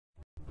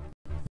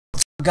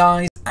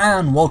Guys,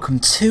 and welcome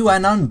to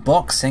an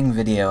unboxing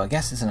video. I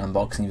guess it's an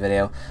unboxing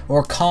video or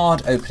a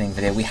card opening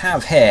video. We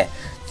have here,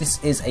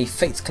 this is a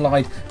Fates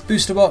Collide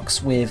booster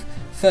box with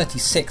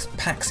 36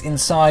 packs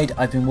inside.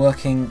 I've been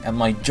working at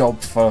my job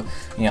for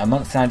a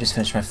month now. I just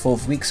finished my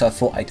 4th week, so I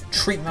thought I'd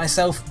treat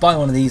myself, buy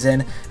one of these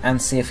in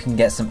and see if we can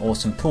get some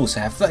awesome pulls.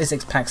 So I have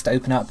 36 packs to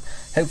open up.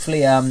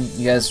 Hopefully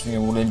you guys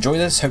will enjoy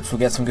this. Hopefully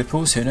we'll get some good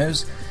pulls, who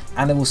knows.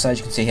 And also, as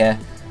you can see here,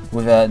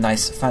 with a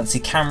nice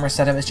fancy camera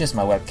setup. It's just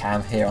my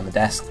webcam here on the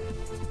desk,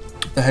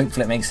 but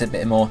hopefully it makes it a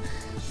bit more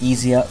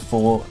easier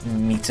for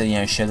me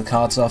to show the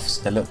cards off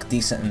so they look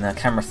decent and the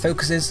camera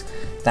focuses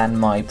than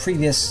my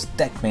previous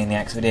Deck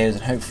Maniacs videos,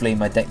 and hopefully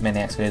my Deck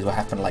Maniacs videos will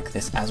happen like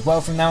this as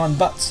well from now on.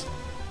 But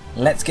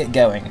let's get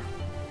going.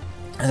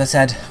 As I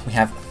said, we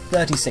have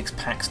 36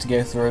 packs to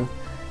go through,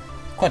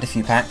 quite a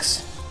few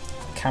packs.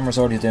 Camera's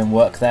already doing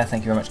work there,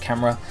 thank you very much,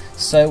 camera.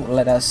 So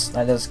let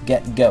us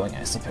get going,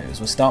 I suppose.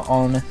 We'll start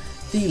on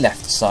the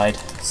left side.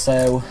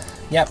 So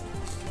yep,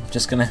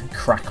 just gonna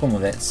crack on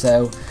with it.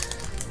 So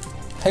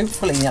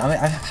hopefully,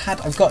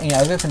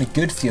 I've opened a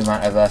good few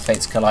amount of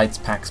Fates Collide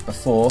packs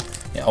before,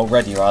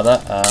 already rather,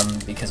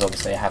 because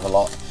obviously I have a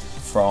lot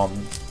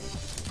from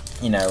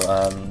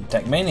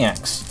Deck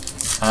Maniacs.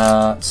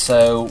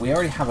 So we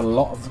already have a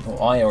lot of,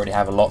 or I already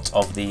have a lot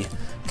of the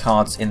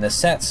cards in the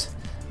set,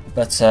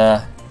 but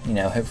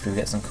hopefully we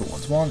get some cool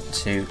ones. 1,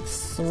 2,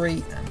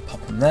 3, and pop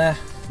them there,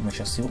 and we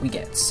shall see what we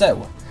get.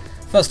 So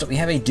first up, we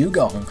have a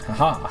Dugong.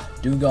 Haha,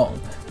 Dugong.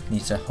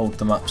 Need to hold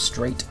them up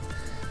straight.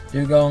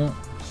 Dugong,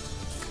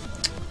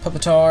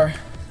 Puppetar.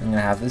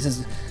 This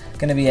is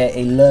going to be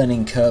a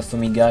learning curve for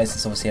me, guys,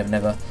 since obviously I've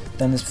never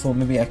done this before.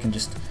 Maybe I can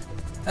just...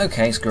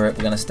 Okay, screw it.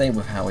 We're going to stay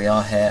with how we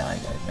are here. I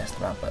messed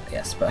about, but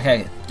yes. But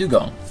okay,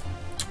 Dugong,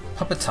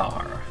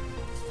 Puppetar,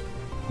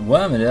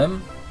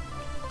 Wormadam,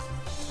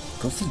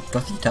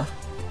 Gothita,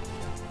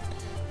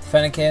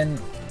 Fennekin.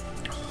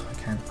 Oh, I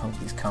can't hold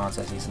these cards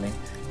as easily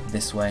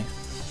this way.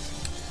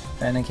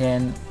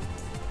 Fennekin,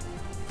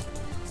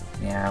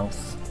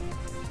 Meowth,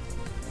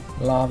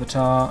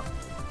 Larvitar,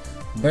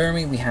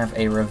 Burmy. We have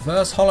a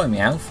reverse hollow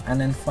Meowth, and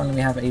then finally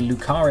we have a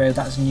Lucario.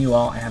 That's new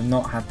art. I have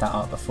not had that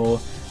art before,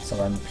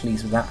 so I'm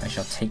pleased with that. I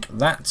shall take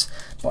that,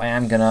 but I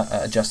am gonna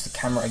adjust the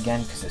camera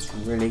again because it's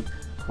really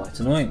quite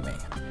annoying me.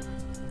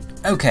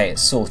 Okay,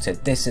 it's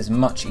sorted. This is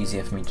much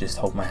easier for me to just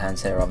hold my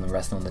hands here rather than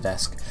resting on the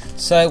desk.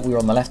 So we're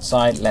on the left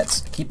side.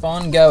 Let's keep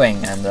on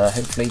going and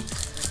hopefully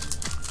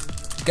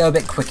go a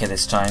bit quicker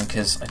this time,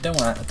 because I don't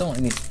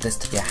want this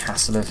to be a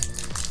hassle of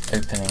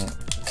opening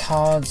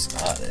cards.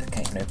 I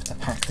can't even open the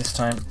pack this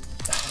time.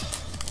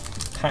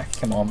 Pack,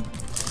 come on.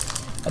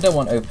 I don't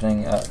want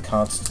opening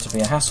cards to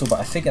be a hassle, but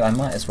I figured I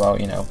might as well,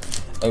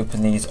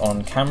 open these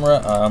on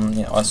camera.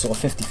 I sort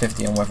of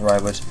 50-50 on whether I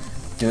would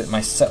do it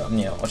myself,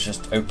 or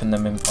just open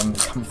them on the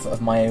comfort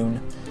of my own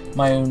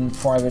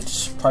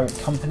private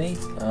company,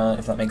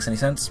 if that makes any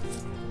sense,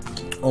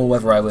 or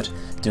whether I would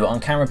do it on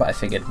camera. But I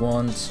figured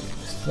 1, 2,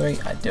 3,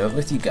 I'd do it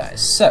with you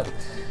guys. So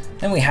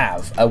then we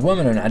have a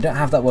Wormadam. I don't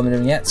have that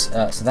Wormadam yet,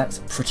 so that's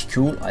pretty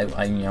cool.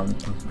 I'm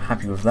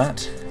happy with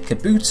that.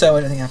 Kabuto,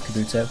 I don't think I have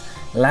Kabuto.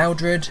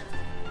 Loudred,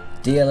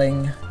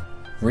 Dealing,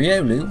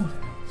 Riolu,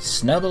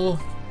 Snubble,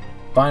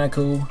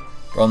 Binacle,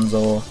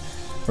 Bronzor,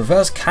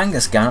 reverse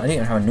Kangaskhan. I don't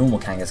even have a normal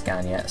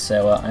Kangaskhan yet,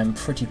 so I'm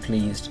pretty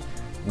pleased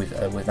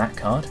with that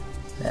card.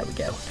 There we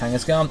go,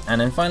 Kangaskhan.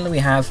 And then finally we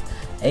have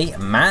a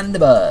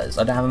Mandibuzz.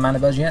 I don't have a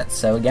Mandibuzz yet,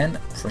 so again,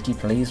 pretty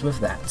pleased with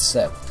that.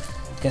 So,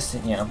 I guess,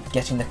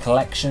 getting the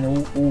collection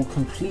all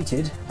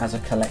completed, as a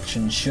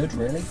collection should,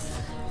 really.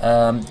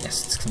 Yes,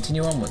 let's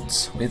continue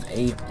onwards with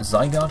a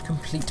Zygarde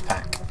Complete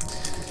pack.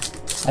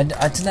 I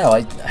don't know,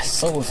 I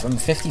sort of am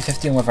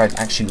 50-50 on whether I'd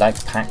actually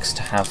like packs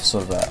to have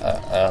sort of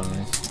a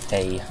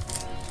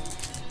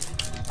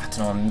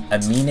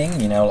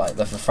meaning, like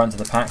the front of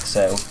the pack.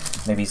 So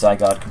maybe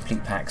Zygarde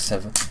Complete packs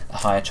have a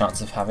higher chance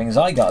of having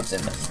Zygardes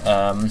in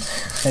them.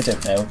 I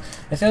don't know.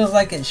 It feels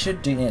like it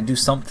should do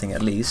something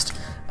at least,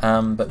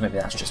 but maybe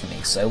that's just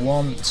me. So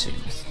 1, 2,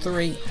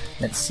 3.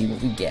 Let's see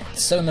what we get.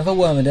 So another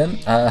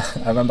Wormadam.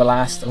 I remember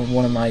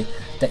one of my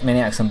Deck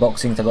Maniacs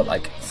unboxings, I got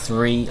like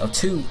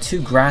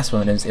 2 Grass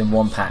Wormadams in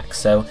one pack.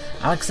 So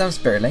Alakazam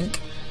Spirit Link,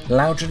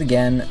 Loudred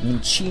again,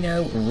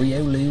 Minccino,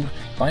 Riolu,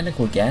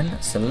 Binacle again,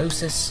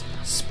 Solosis,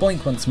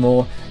 Spoink once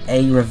more,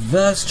 a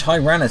reverse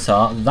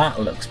Tyranitar. That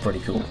looks pretty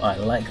cool. I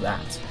like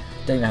that.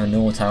 Don't even have a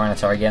normal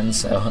Tyranitar again,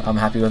 so I'm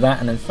happy with that.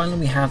 And then finally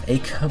we have a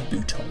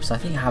Kabutops. I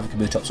think I have a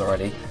Kabutops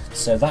already,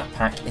 so that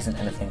pack isn't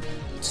anything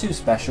too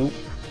special,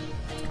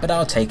 but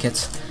I'll take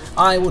it.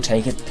 I will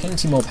take it.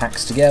 Plenty more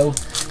packs to go.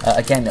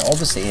 Again,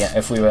 obviously,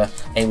 if we were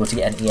able to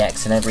get an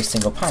EX in every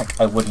single pack,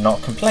 I would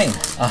not complain.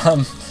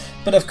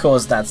 But of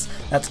course, that's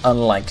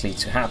unlikely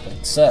to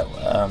happen. So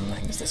I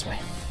think it's this way.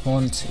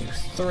 1, 2,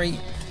 3.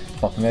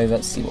 Pop them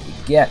over. See what we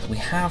get. We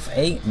have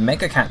a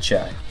Mega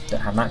Catcher.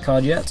 Don't have that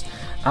card yet.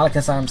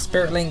 Alakazam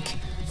Spirit Link,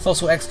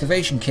 Fossil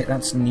Excavation Kit.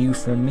 That's new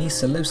for me.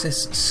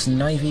 Solosis,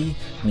 Snivy,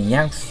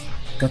 Meowth,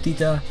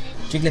 Gothita,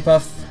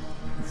 Jigglypuff,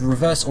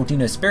 reverse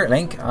Ordino Spirit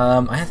Link.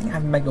 I think I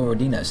have Mega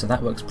Ordino, so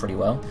that works pretty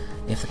well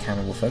if the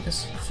camera will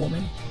focus for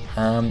me.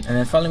 And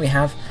then finally we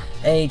have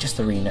just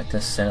a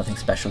Reuniculus, so nothing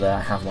special there.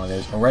 I have one of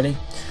those already.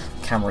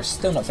 The camera is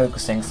still not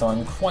focusing, so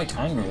I'm quite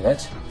angry with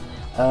it.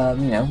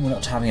 You know, we're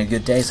not having a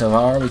good day so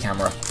far, are we,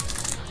 camera?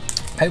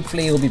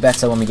 Hopefully it'll be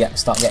better when we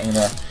start getting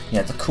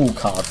the cool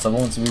cards, the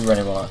ones we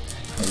really want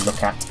to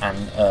look at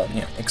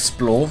and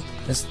explore.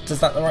 Is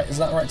that the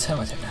right term?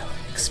 I don't know.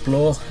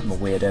 Explore. I'm a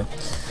weirdo.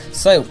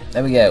 So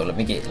there we go. Let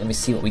me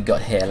see what we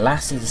got here.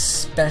 Last is a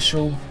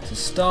special to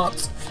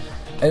start.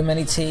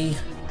 Omenity,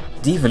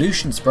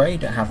 Devolution Spray.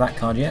 Don't have that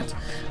card yet.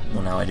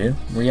 Well, now I do.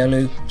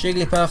 Riolu,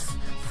 Jigglypuff,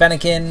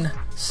 Fennekin,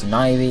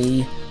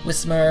 Snivy,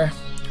 Whismur,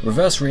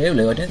 Reverse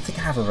Riolu. I don't think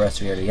I have a Reverse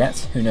Riolu yet.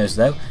 Who knows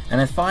though? And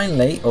then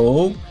finally,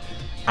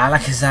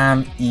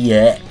 Alakazam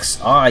EX.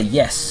 Ah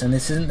yes, and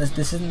this isn't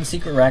the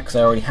secret rare because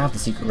I already have the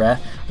secret rare,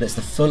 but it's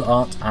the full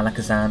art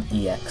Alakazam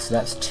EX. So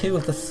that's 2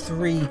 of the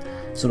 3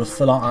 sort of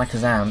full art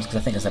Alakazams, because I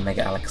think there's a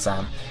Mega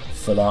Alakazam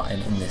full art in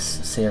this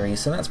series.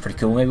 So that's pretty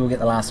cool. Maybe we'll get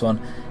the last one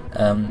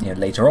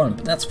later on,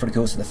 but that's pretty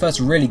cool. So the first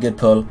really good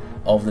pull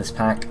of this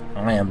pack.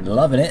 I am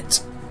loving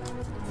it.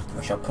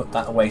 We shall put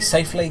that away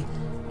safely,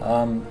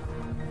 and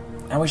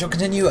we shall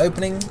continue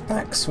opening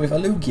packs with a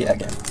Lugia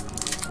again.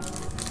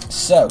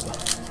 So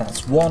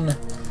that's one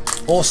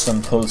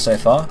awesome pull so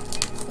far.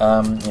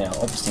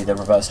 Obviously the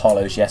reverse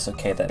hollows, yes,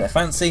 okay, they're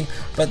fancy,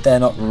 but they're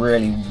not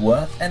really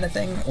worth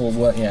anything, or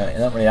they're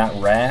not really that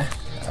rare.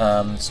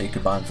 So you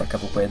could buy them for a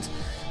couple quid.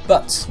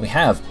 But we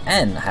have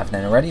N. I have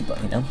N already, but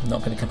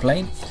not going to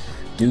complain.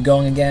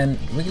 Dugong again,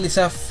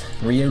 Wigglytuff,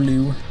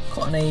 Riolu,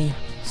 Cottonee,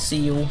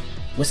 Seal,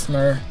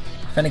 Whismur,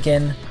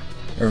 Fennekin,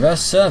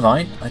 Reverse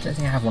Servine. I don't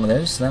think I have one of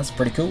those, so that's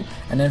pretty cool.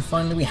 And then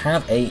finally we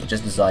have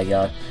just a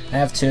Zygarde. I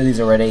have 2 of these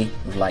already,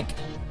 with like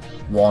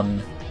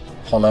 1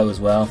 hollow as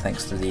well,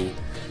 thanks to the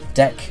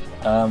deck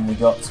we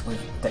got with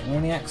Deck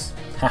Maniacs.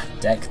 Ha,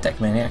 Deck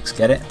Maniacs,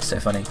 get it? So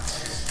funny.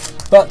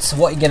 But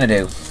what are you gonna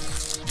do?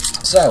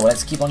 So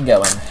let's keep on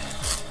going.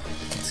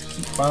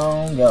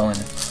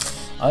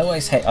 I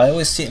always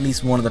see at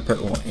least one of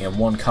the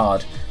one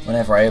card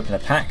whenever I open a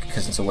pack,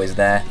 because it's always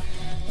there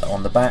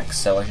on the back,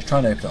 so I should try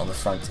and open it on the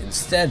front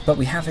instead. But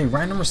we have a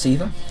random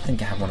receiver. I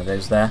think I have one of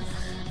those there.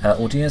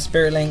 Ordino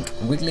Spirit Link,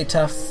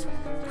 Wigglytuff,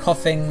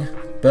 Coughing,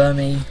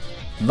 Burmy,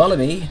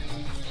 Vullaby,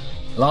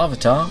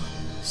 Larvitar,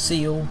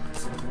 Seal,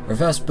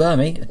 Reverse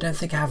Burmy. I don't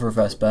think I have a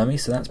Reverse Burmy,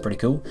 so that's pretty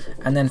cool.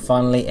 And then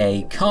finally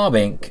a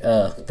Carbink.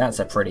 That's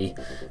a pretty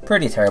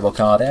terrible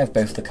card. I have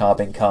both the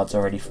Carbink cards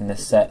already from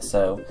this set,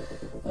 so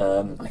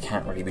I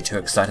can't really be too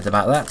excited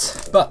about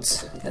that.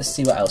 But let's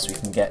see what else we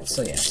can get.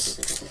 So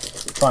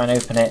yes, try and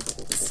open it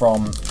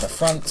from the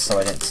front, so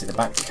I don't see the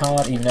back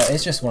card. Even though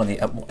it's just one of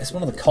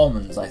the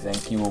commons, I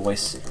think you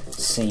always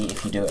see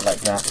if you do it like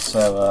that.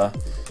 So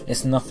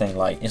it's nothing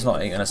like, it's not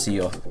going to see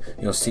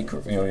your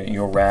secret,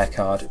 your rare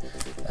card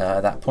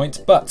at that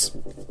point. But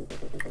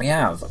we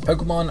have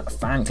Pokemon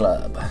Fan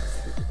Club,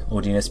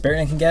 Ordino Spirit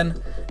Link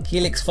again,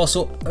 Helix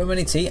Fossil,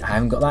 Omenity. I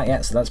haven't got that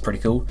yet, so that's pretty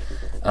cool.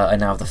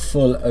 And now the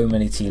full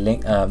Omenity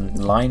link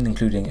line,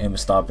 including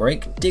Omastar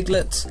Break,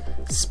 Diglett,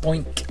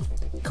 Spoink,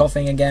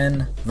 Coughing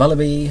again,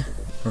 Vullaby,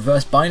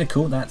 Reverse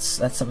Binacle. That's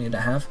something I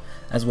don't have,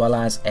 as well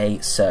as a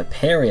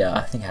Serperior.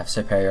 I think I have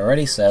Serperior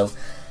already, so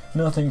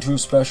nothing too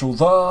special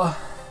there.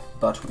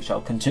 But we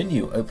shall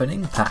continue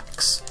opening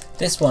packs.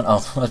 This one,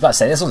 oh, I was about to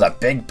say this one's a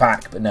big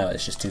pack, but no,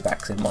 it's just 2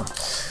 packs in one.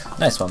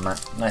 Nice one,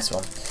 Matt. Nice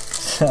one.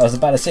 I was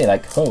about to say,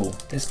 like, oh,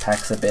 this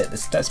pack's a bit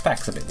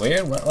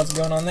weird. What's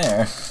going on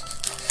there?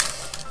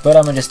 But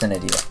I'm just an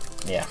idiot.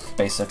 Yeah,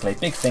 basically,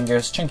 big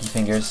fingers, chunky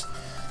fingers,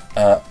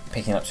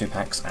 picking up 2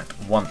 packs at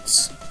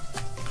once.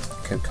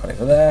 Code card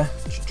over there,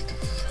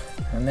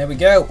 and there we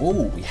go.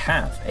 Oh, we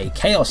have a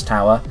Chaos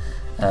Tower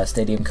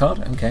Stadium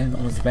card. Okay,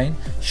 not with the Bane.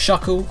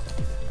 Shuckle,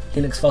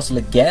 Helix Fossil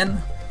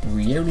again,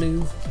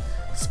 Riolu,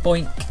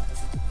 Spoink,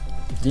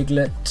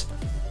 Diglett,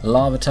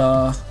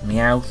 Larvitar,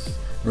 Meowth,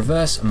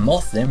 Reverse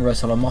Mothim,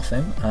 Reverse Hollow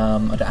Mothim.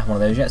 I don't have one of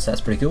those yet, so that's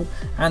pretty cool.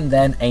 And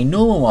then a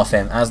normal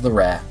Mothim as the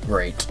rare.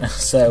 Great.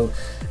 So,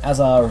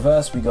 as our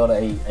reverse, we got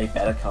a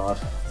better card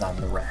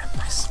than the rare.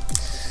 Nice.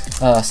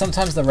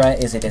 Sometimes the rare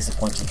is a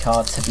disappointing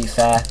card, to be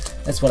fair.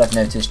 That's what I've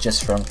noticed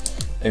just from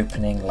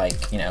opening, like,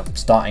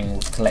 starting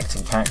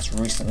collecting packs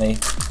recently.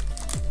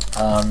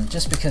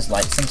 Just because,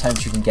 like,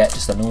 sometimes you can get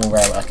just a normal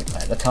rare, like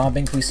the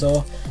Carbink we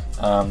saw.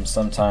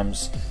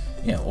 Sometimes,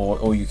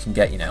 or you can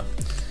get,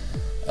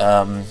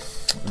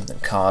 the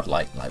card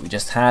like we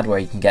just had, where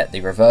you can get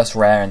the reverse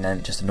rare and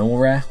then just a normal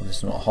rare, or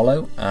just not a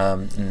hollow.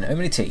 And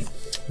Omenity,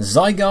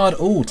 Zygarde.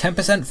 Oh,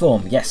 10%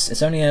 form. Yes,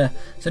 it's only an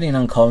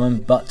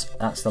uncommon, but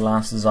that's the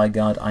last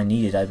Zygarde I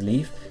needed, I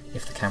believe.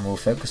 If the camera will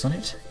focus on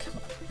it. Come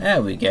on.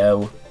 There we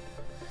go.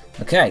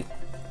 Okay.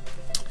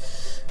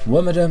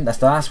 Wormadam, that's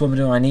the last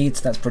Wormadam I need,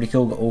 so that's pretty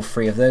cool. Got all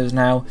 3 of those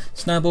now.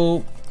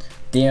 Snubbull,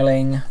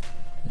 Deerling,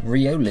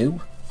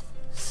 Riolu,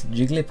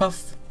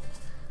 Jigglypuff,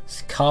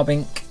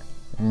 Carbink,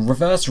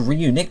 Reverse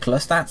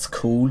Reuniculus. That's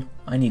cool.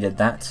 I needed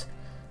that.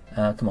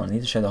 Come on, I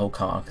need to show the whole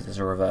card because there's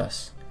a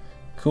reverse.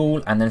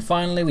 Cool. And then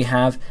finally we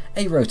have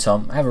a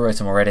Rotom. I have a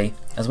Rotom already,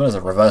 as well as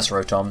a reverse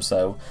Rotom,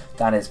 so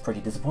that is pretty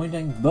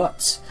disappointing,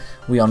 but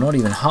we are not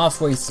even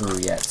halfway through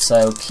yet,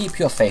 so keep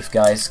your faith,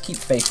 guys. Keep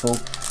faithful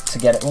to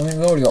get it. Well, we've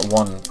already got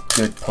one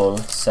good pull,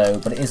 so,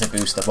 but it is a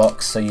booster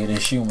box, so you'd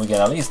assume we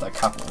get at least a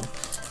couple.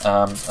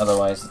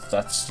 Otherwise,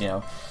 that's, you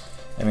know,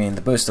 I mean,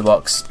 the booster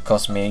box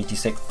cost me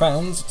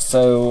 £86,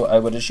 so I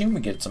would assume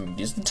we get something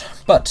decent.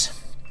 But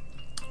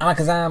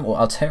Alakazam, or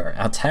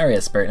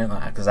Altaria Spirit,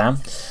 not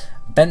Alakazam.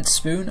 Bent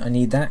Spoon, I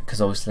need that,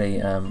 because obviously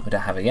we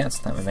don't have it yet,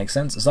 so that would make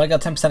sense. So I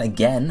got 10%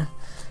 again.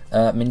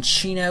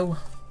 Minccino,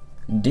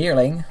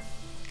 Deerling,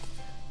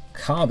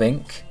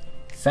 Carbink,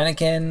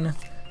 Fennekin,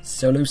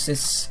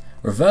 Solosis,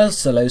 Reverse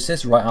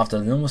Solosis right after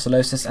the normal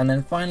Solosis, and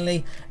then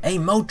finally a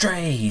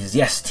Moltres!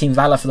 Yes, Team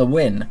Valor for the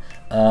win!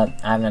 I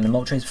haven't had a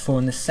Moltres before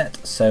in this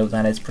set, so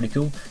that is pretty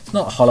cool. It's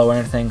not hollow or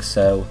anything,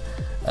 so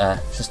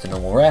it's just a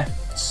normal rare.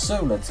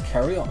 So let's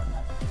carry on.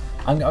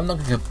 I'm not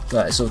going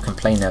to sort of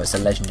complain though, it's a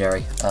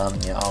legendary.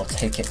 Yeah, I'll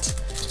take it.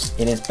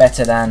 It is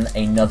better than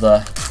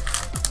another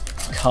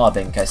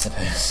Carbink, I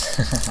suppose.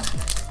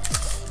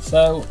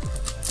 So,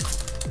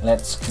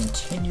 let's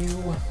continue.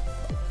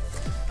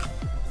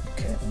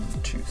 Okay,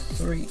 1, 2,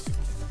 3.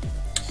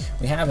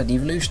 We have a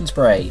Devolution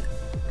Spray,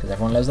 because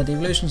everyone loves that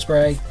Devolution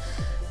Spray.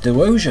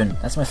 Duosion,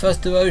 that's my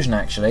first Duosion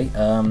actually.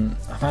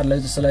 I've had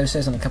loads of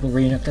Solosis and a couple of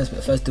Renucleus, but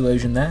the first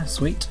Duosion there,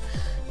 sweet.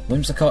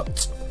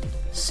 Whimsicott,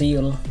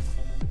 Seal,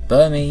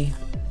 Burmy,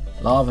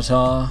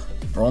 Larvitar,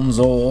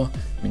 Bronzor,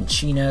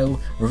 Minccino,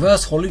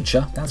 Reverse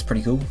Holucha, that's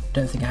pretty cool,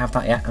 don't think I have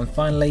that yet, and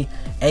finally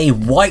a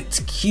White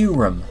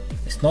Kyurem.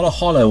 It's not a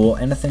hollow or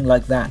anything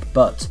like that,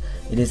 but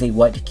it is a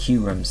White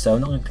Kyurem, so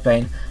I'm not going to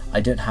complain. I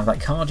don't have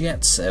that card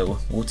yet, so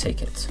we'll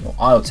take it. Or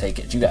I'll take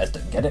it, you guys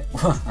don't get it.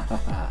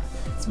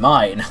 It's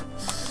mine.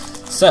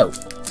 So,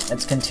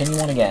 let's continue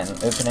on again,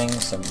 opening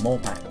some more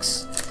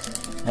packs.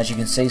 As you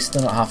can see,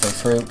 still not halfway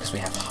through, because we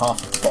have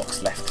half of the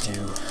box left to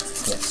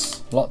get.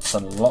 Lots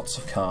and lots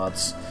of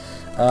cards.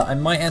 I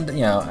might end,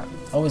 you know,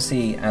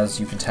 obviously as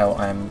you can tell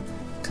I'm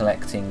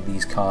collecting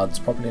these cards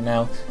properly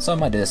now, so I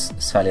might do this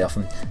fairly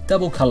often.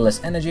 Double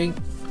Colourless Energy,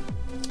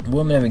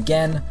 Woman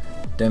again,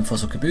 Dome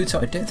Fossil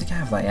Kabuto, I don't think I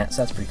have that yet,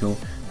 so that's pretty cool.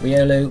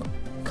 Riolu,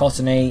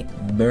 Cottony,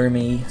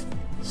 Burmy,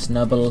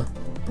 Snubble,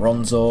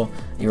 Bronzor,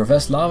 a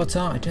Reverse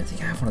Larvitar, I don't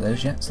think I have one of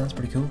those yet, so that's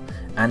pretty cool.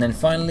 And then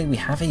finally we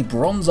have a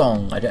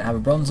Bronzong. I don't have a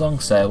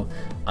Bronzong, so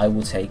I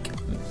will take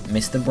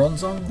Mr.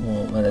 Bronzong,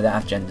 or well, they don't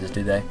have genders,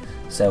 do they?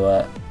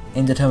 So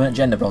indeterminate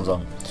gender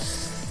Bronzong.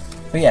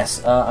 But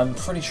yes, I'm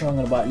pretty sure I'm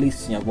going to buy at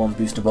least one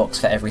booster box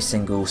for every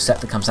single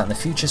set that comes out in the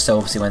future. So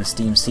obviously when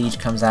Steam Siege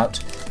comes out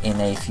in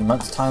a few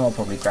months' time, I'll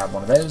probably grab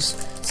one of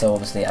those. So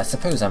obviously I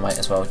suppose I might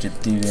as well do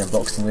the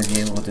unboxing with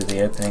you, or do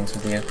the openings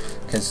with you,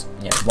 because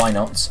why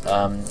not?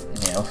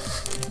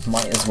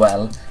 Might as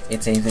well.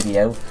 It's a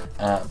video.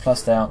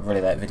 Plus there aren't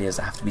really videos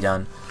that have to be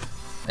done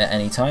at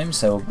any time.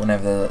 So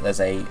whenever there's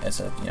a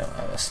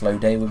slow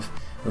day with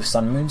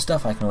Sun and Moon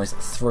stuff, I can always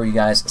throw you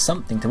guys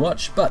something to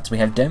watch. But we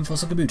have Dome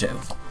Fossil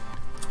Kabuto.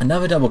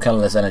 Another Double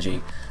Colourless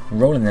Energy,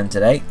 rolling them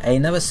today.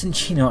 Another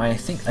Cinccino. I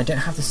think I don't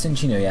have the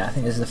Cinccino yet. I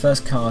think this is the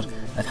first card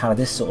I've had of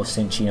this sort of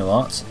Cinccino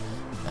art,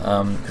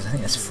 because I think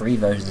there's 3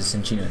 versions of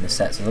Cinccino in this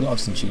set, so there's a lot of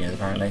Cinccinos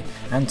apparently,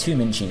 and 2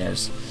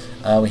 Mincinos.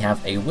 We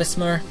have a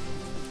Whismur,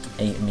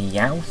 a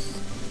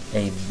Meowth,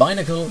 a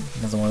Binacle,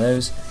 another one of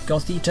those,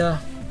 Gothita,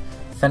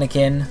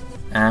 Fennekin,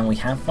 and we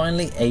have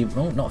finally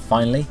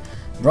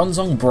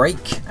Bronzong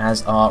Break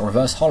as our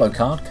reverse holo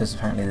card, because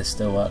apparently this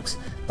still works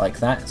like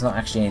that. It's not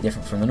actually any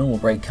different from the normal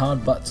break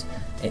card, but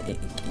it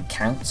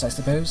counts, I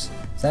suppose.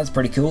 So that's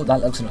pretty cool.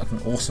 That looks like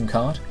an awesome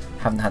card.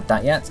 Haven't had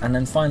that yet. And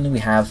then finally we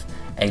have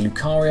a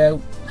Lucario.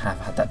 Have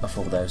had that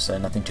before though, so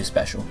nothing too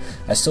special.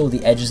 I saw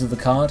the edges of the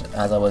card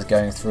as I was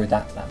going through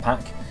that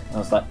pack, and I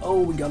was like,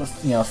 oh, we got a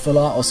full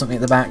art or something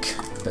at the back.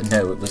 But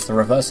no, it was the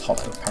reverse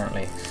holo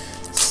apparently.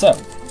 So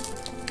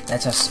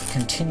let us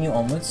continue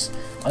onwards.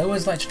 I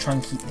always like to try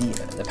and keep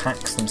the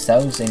packs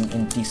themselves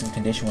in decent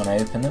condition when I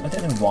open them. I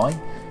don't know why,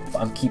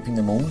 but I'm keeping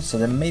them all, so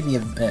there may be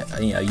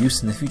a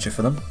use in the future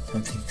for them.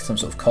 I'm thinking some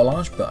sort of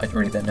collage, but I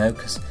really don't know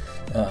because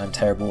I'm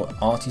terrible at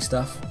arty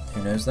stuff.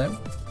 Who knows though?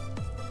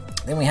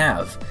 Then we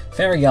have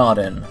Fairy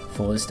Garden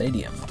for the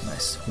stadium.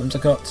 Nice.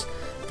 Whimsicott,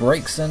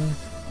 Braixen,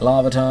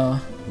 Larvitar,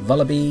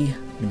 Vullaby,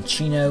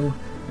 Minccino,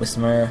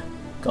 Whismur,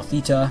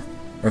 Gothita,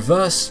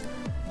 Reverse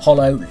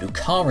Holo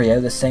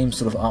Lucario, the same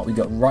sort of art we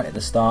got right at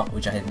the start,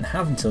 which I didn't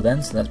have until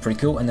then, so that's pretty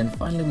cool. And then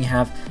finally we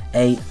have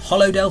a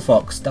Holo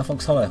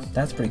Delphox Holo.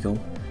 That's pretty cool.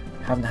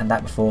 Haven't had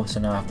that before, so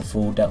now I have the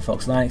full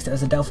Delphox line. Except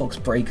there's a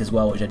Delphox Break as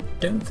well, which I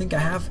don't think I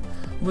have.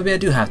 Or maybe I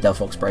do have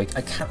Delphox Break.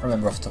 I can't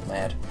remember off the top of my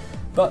head.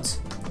 But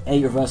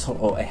a reverse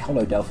or a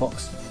Holo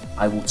Delphox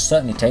I will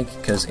certainly take,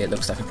 because it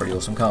looks like a pretty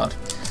awesome card.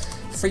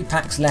 3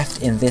 packs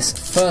left in this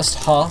first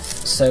half,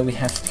 so we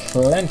have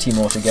plenty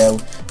more to go.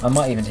 I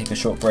might even take a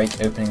short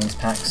break opening these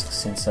packs,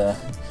 since I'm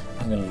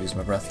going to lose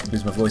my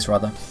voice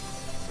rather.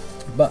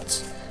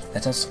 But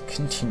let us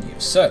continue.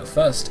 So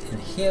first in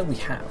here we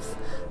have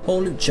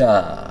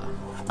Holucha.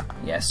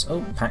 Yes.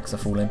 Oh, packs are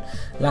falling.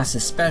 Last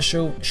is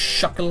special.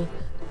 Shuckle,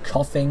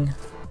 Coughing,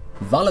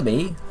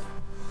 Wallaby,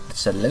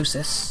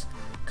 Solosis,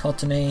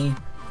 Cottony,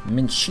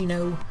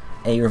 Minchino,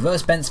 a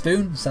reverse bent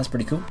spoon, so that's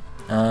pretty cool.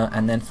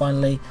 And then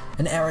finally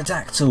an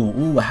Aerodactyl.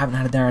 Ooh, I haven't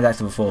had an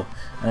Aerodactyl before,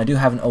 and I do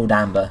have an old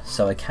Amber,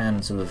 so I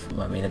can sort of.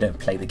 I mean, I don't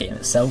play the game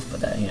itself,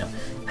 but you know,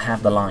 I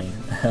have the line.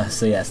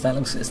 So yes, that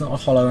looks. It's not a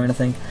hollow or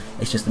anything.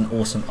 It's just an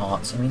awesome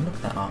art. I mean, look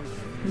at that art.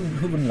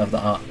 Who wouldn't love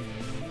that art?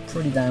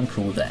 Pretty damn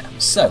cool there.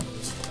 So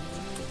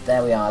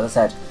there we are. As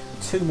I said,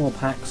 2 more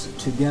packs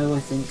to go. I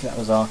think that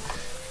was our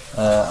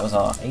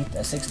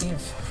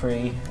 16th,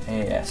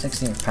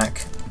 16th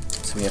pack.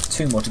 So we have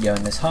 2 more to go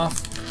in this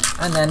half,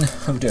 and then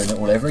we're doing it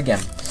all over again.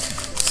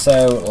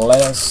 So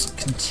let us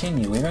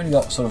continue. We've only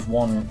got sort of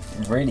 1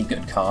 really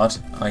good card,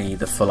 i.e.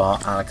 the full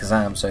art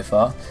Alakazam so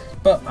far,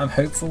 but I'm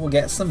hopeful we'll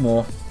get some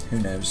more. Who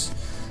knows?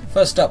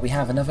 First up, we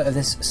have another of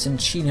this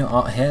Cinccino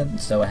art here,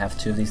 so I have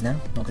 2 of these now.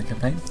 Not gonna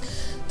complain.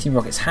 Team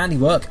Rocket's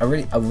Handiwork. I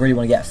really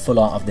want to get full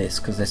art of this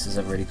because this is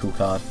a really cool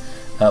card.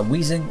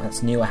 Weezing,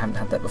 that's new. I haven't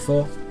had that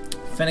before.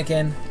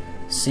 Fennekin,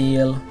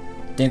 Seal,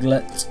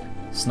 Diglett,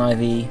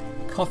 Snivy,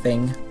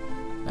 Coughing,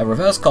 a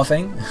reverse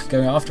Coughing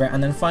going after it,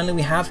 and then finally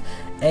we have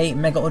a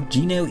Mega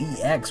Orgino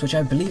EX, which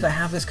I believe I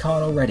have this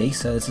card already,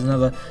 so this is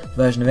another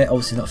version of it.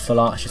 Obviously not full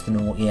art, it's just a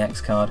normal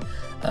EX card.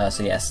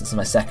 So yes, this is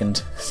my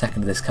second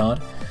of this card.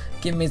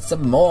 Give me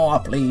some more,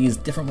 please,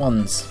 different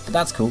ones. But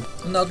that's cool.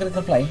 I'm not going to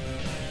complain.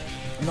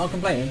 I'm not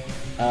complaining.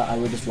 I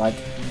would just like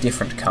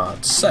different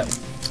cards. So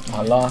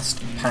our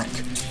last pack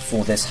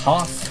for this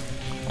half,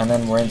 and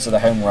then we're into the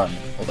home run,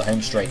 or the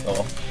home straight,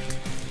 or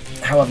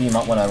however you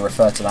might want to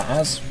refer to that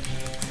as.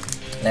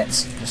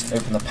 Let's just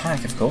open the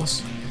pack, of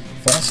course.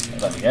 First,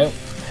 there we go.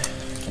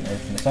 We can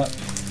open it up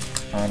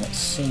and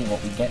see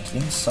what we get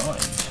inside.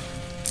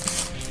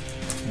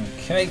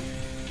 Okay,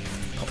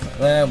 pop that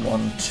there.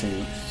 1,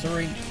 2,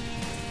 3.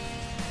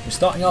 We're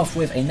starting off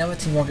with another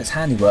Team Rocket's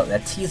Handiwork. They're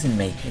teasing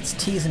me. It's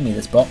teasing me,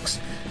 this box,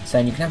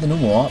 saying you can have the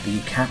normal art, but you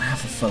can't have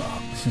the full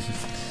art.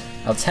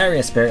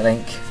 Altaria Spirit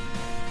Link,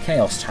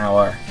 Chaos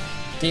Tower,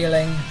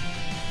 Dealing,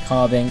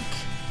 Carbink,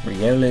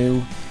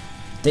 Riolu,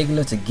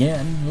 Diglett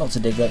again, lots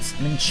of Diglets,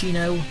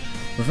 Minchino,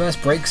 Reverse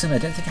Breakson, I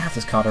don't think I have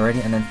this card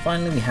already, and then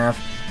finally we have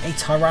a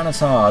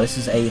Tyranitar. This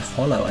is a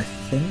holo, I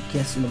think.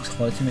 Yes, it looks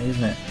holo to me,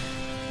 isn't it?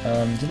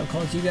 Does it look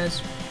holo to you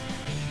guys?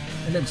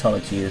 It looks holo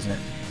to you, isn't it?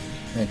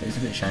 It's a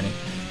bit shiny.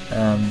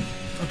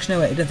 Actually,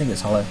 no, wait, I don't think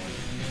it's holo.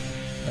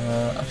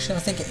 Actually, I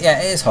think yeah,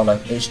 it is holo.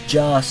 It's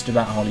just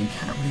about holo. You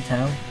can't really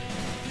tell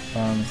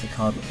if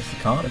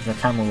the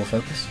camera will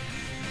focus,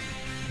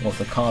 or if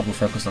the card will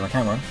focus on the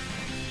camera.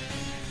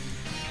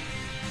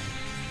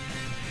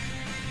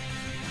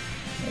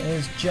 It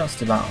is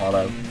just about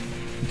holo.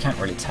 You can't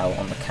really tell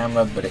on the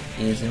camera, but it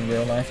is in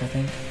real life, I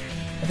think.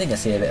 I think I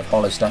see a bit of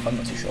holo stuff. I'm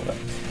not too sure though.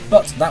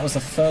 But that was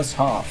the first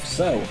half,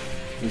 so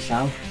we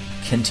shall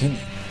continue.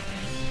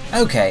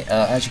 Okay,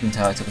 as you can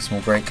tell, I took a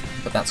small break,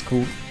 but that's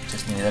cool.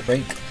 Just needed a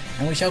break.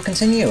 And we shall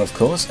continue, of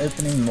course,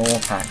 opening more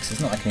packs. It's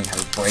not like I need to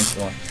have a break,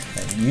 or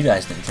you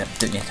guys don't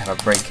need to have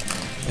a break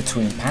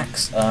between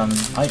packs.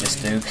 I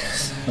just do,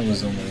 because I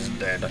was almost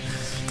dead.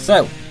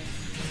 So,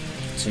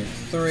 2,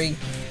 3.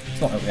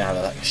 It's not like we're going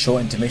to have a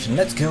short intermission.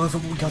 Let's go over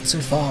what we got so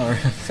far.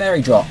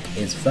 Fairy Drop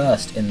is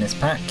first in this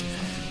pack.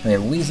 We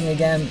have Weezing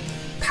again.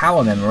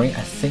 Power Memory.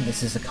 I think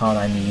this is the card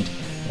I need,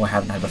 or I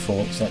haven't had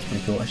before, so that's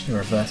pretty cool. Actually,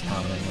 reverse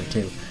Power Memory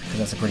too, because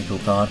that's a pretty cool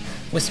card.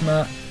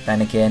 Whismur,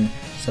 Fennekin,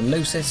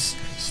 Solosis,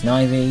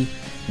 Snivy,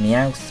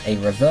 Meowth, a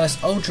reverse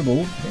Ultra Ball.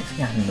 I don't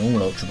think I have a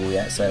normal Ultra Ball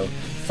yet, so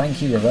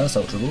thank you, reverse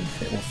Ultra Ball.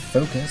 If it will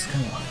focus,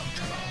 come on,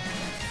 Ultra Ball.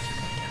 You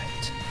can do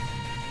it.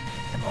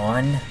 Come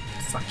on.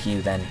 Fuck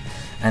you then.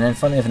 And then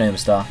finally we have an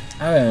Omastar.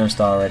 I have an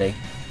Omastar already,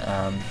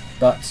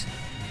 but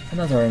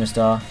another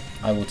Omastar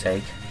I will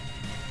take.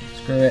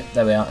 Screw it.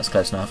 There we are. That's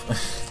close enough.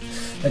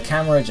 The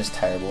camera is just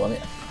terrible. I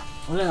mean,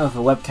 I don't know if a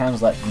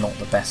webcam's like not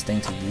the best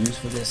thing to use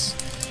for this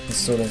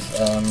sort of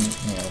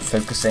you know,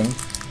 focusing.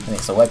 I think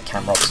it's a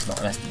webcam, it's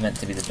not meant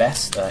to be the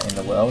best in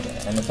the world or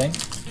anything.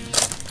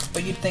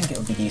 But you'd think it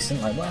would be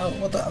decent. Like, well,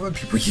 what do other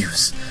people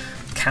use?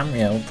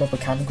 Proper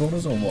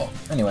camcorders or what?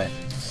 Anyway,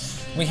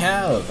 we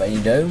have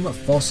a Dome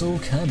Fossil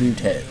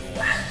Kabuto.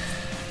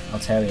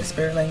 Altaria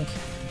Spirit Link.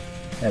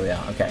 There we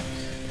are. Okay,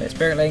 so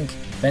Spirit Link,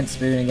 Vent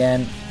Spoon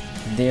again,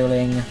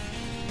 Dealing,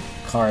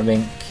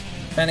 Carbink,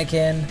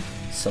 Fennekin,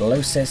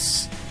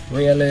 Solosis,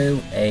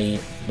 Riolu,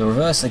 the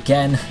reverse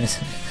again.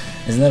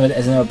 There's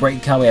another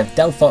break card. We have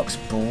Delphox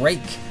Break.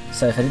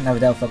 So if I didn't have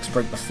a Delphox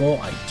Break before,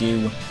 I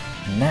do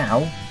now,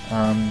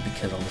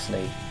 because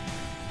obviously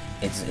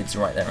it's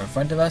right there in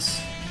front of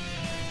us.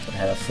 So we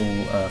have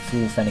a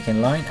full Fennekin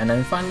line, and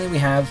then finally we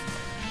have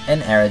an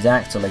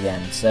Aerodactyl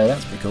again. So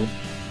that's pretty cool.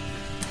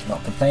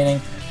 Not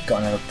complaining.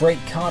 Got another break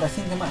card. I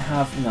think I might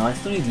have. No, I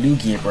still need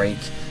Lugia Break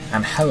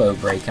and Ho-Oh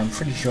Break. I'm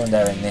pretty sure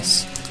they're in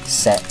this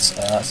set,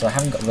 so I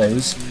haven't got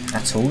those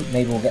at all.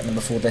 Maybe we'll get them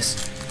before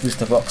this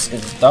booster box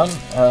is done,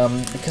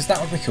 because that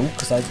would be cool,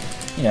 because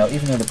you know,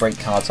 even though the break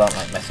cards aren't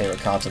like my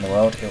favourite cards in the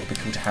world, it would be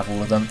cool to have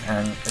all of them,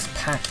 and this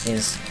pack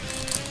is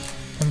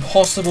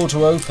impossible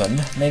to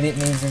open. Maybe it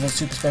means there's a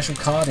super special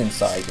card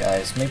inside,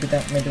 guys. Maybe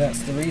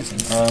that's the reason.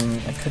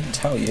 I couldn't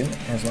tell you,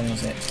 as long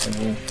as it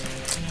will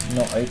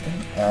not open.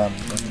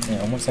 You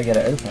know, once I get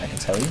it open, I can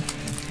tell you.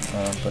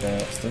 But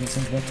it still doesn't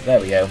seem to work. There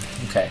we go.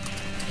 Okay.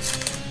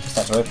 Just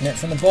have to open it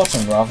from the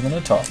bottom rather than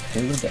the top.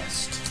 Who would have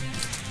guessed?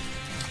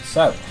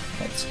 So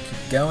let's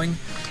keep going.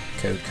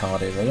 Code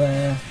card over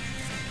there.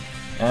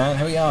 And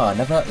here we are,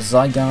 another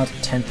Zygarde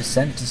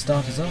 10% to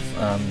start us off,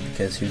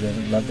 because who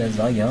doesn't love their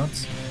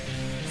Zygardes?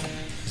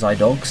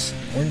 Zydogs,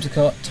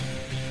 Whimsicott,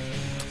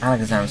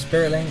 Alakazam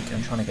Spirit Link.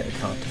 I'm trying to get the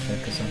card to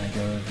focus when I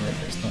go over it,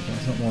 but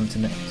it's not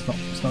wanting it.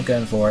 It's not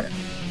going for it.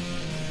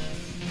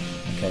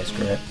 Okay,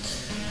 screw it.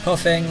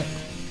 Puffing,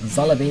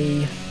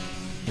 Vullaby,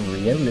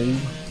 Riolu,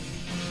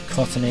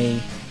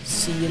 Cottony,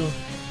 Seal,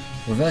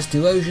 Reverse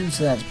Duosion,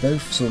 so that's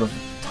both sort of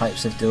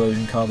types of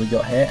Duosion card we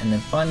got here, and then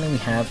finally we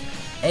have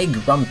Egg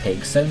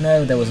Rumpig. So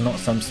no, there was not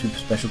some super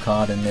special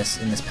card in this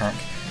pack.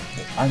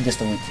 I'm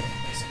just a weakling,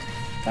 basically.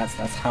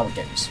 That's how it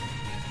goes.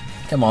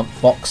 Come on,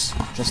 box.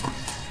 Just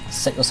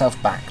set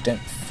yourself back. Don't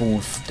fall.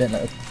 Don't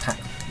let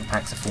the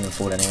packs are falling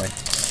forward anyway.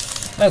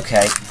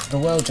 Okay, the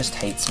world just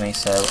hates me,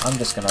 so I'm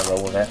just gonna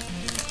roll with it.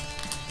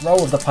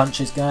 Roll with the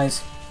punches,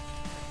 guys.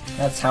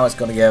 That's how it's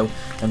got to go.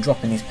 I'm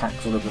dropping these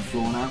packs all over the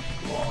floor now.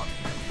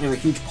 We have a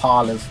huge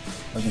pile of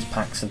these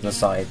packs to the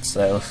side,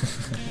 so.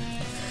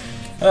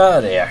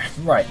 Oh dear.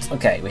 Right,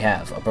 okay, we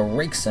have a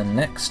Braixen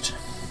next.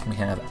 We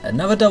have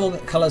another double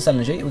colour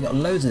Synergy. We've got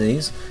loads of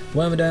these.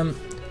 Wormadam,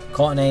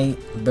 Cottony,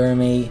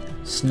 Burmy,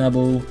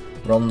 Snubbull,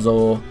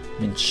 Bronzor,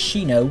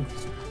 Minccino,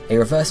 a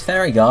Reverse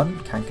Fairy Garden,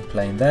 can't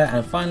complain there,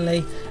 and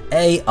finally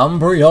a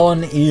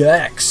Umbreon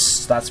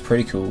EX. That's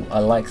pretty cool. I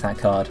like that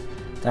card.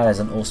 That is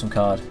an awesome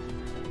card.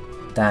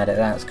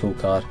 That's a cool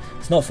card.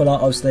 It's not full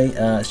art, obviously.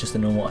 It's just a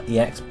normal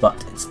EX, but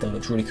it still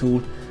looks really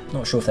cool.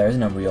 Not sure if there is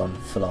an Umbreon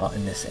full art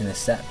in this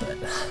set, but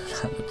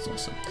that looks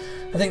awesome.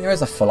 I think there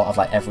is a full art of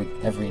like every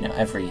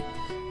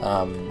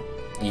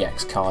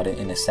EX card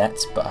in this set,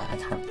 but I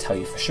can't tell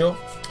you for sure.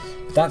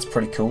 But that's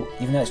pretty cool.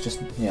 Even though it's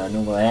just a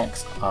normal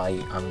EX,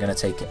 I'm gonna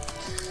take it.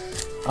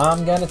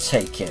 I'm gonna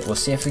take it. We'll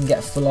see if we can get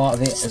a full art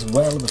of it as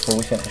well before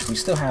we finish. We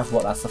still have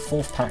that's the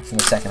 4th pack from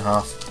the second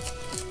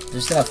half.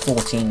 We still have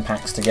 14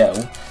 packs to go.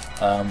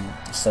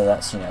 So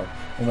that's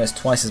almost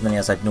twice as many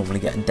as I'd normally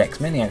get in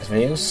Dex Maniacs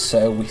videos,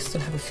 so we still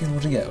have a few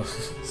more to go.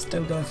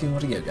 Still got a few more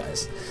to go,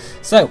 guys.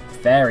 So,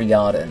 Fairy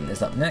Garden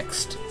is up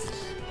next.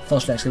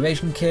 Fossil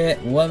Excavation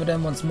Kit,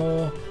 Wormadam once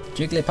more,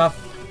 Jigglypuff,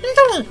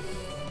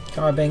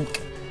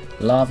 Carabink,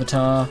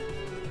 Larvitar,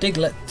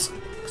 Diglett,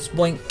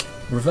 Spoink,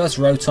 Reverse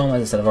Rotom.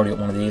 As I said, I've already got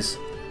one of these,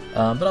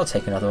 but I'll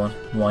take another one,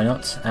 why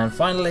not? And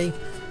finally,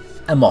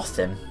 a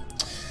Mothim.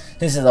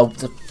 This is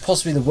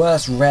possibly the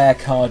worst rare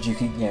card you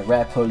could,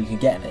 rare pull you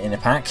could get in a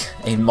pack.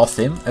 A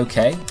Mothim,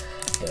 okay,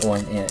 or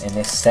in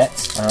this set.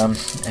 A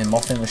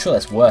Mothim, I'm sure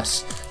there's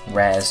worse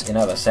rares in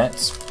other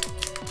sets.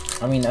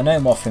 I mean, I know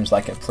Mothim's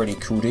like a pretty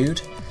cool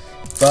dude,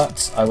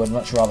 but I would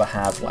much rather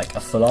have like a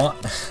full art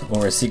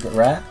or a secret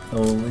rare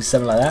or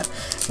something like that,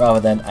 rather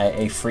than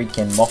a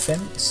freaking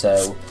Mothim.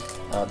 So,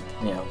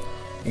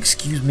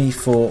 excuse me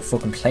for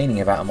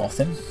complaining about a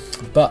Mothim.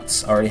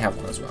 But I already have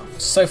one as well.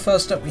 So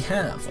first up we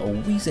have a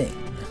Weezing.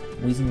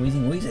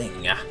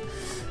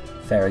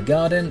 Fairy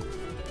Garden,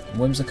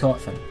 Whimsicott,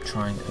 if I'm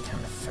trying to get the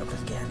camera to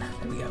focus again.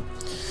 There we go.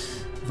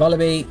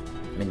 Vullaby,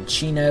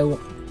 Minccino,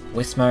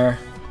 Whismur,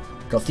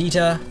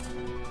 Gothita,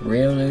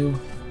 Riolu,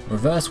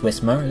 Reverse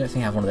Whismur. I don't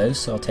think I have one of those,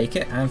 so I'll take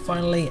it. And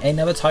finally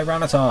another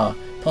Tyranitar.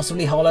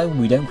 Possibly hollow,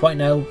 we don't quite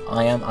know.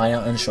 I am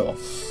unsure.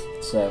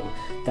 So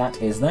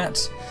that is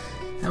that.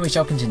 And we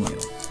shall continue.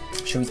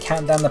 Shall we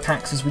count down the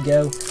packs as we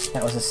go?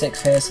 That was the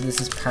 6th here, so this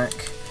is pack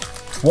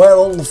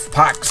 12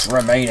 packs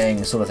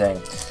remaining, sort of thing.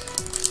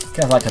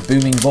 Kind of like a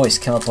booming voice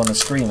come up on the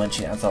screen when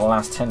she adds the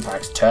last 10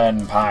 packs.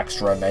 10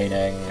 packs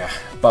remaining.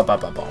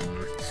 Ba-ba-ba-bum.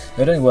 It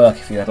would only work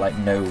if you had like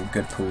no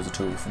good pulls at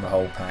all from the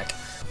whole pack.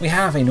 We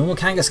have a normal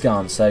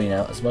Kangaskhan, so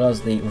as well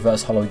as the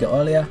reverse hollow we got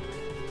earlier,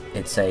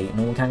 it's a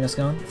normal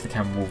Kangaskhan. If the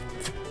camera will...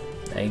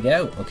 There you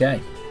go,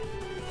 okay.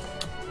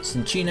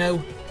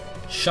 Cinccino,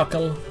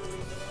 Shuckle,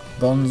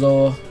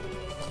 Bronzor,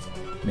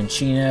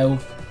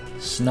 Minccino,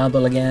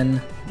 Snubbull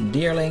again,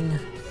 Deerling,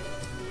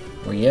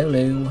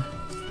 Riolu,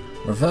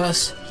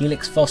 Reverse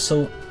Helix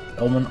Fossil,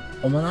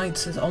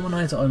 Omanite. Is it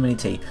Omanite or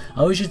Omanite? I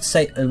always should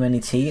say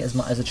Omanite as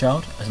my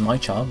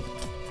child.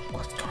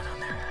 What's going on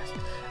there?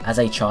 As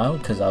a child,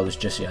 because I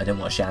didn't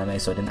watch the anime,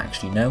 so I didn't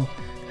actually know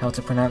how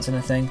to pronounce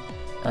anything.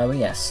 But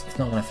yes, it's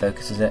not going to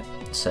focus, is it?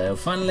 So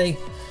finally,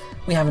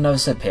 we have another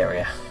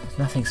Serperior.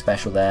 Nothing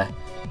special there.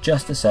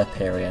 Just a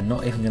Serperior,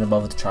 not even going to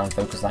bother to try and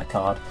focus that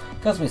card,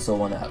 because we saw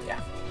one earlier.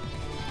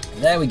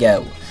 There we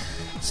go.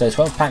 So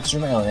 12 packs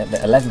remaining,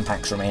 11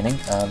 packs remaining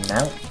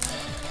now.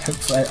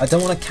 Hopefully, I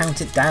don't want to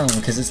count it down,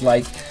 because it's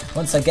like,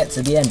 once I get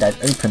to the end,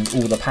 I've opened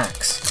all the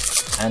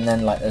packs, and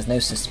then like there's no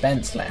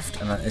suspense left,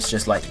 and it's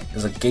just like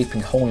there's a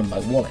gaping hole in my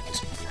wallet.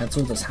 That's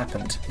all that's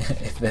happened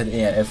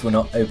if we're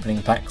not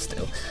opening packs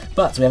still.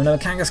 But we have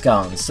another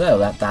Kangaskhan, so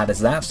that is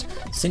that.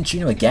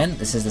 Cinchino again,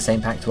 this is the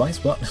same pack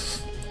twice, what?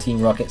 Team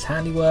Rocket's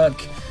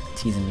handiwork,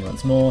 teasing me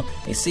once more.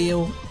 A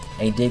Seal,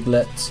 a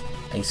Diglett,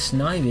 a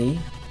Snivy.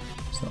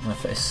 It's not my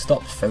first. It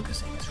stopped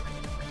focusing. It's really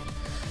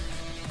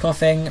annoying.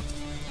 Coughing,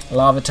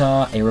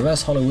 Larvitar, a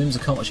Reverse Hollow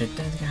Whimsicott, which I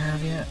don't think I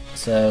have yet.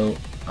 So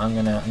I'm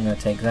gonna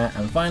take that.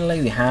 And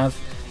finally we have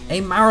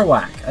a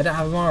Marowak. I don't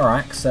have a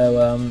Marowak,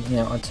 so you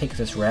know, I'll take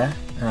this rare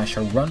and I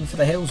shall run for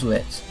the hills with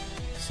it,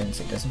 since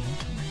it doesn't want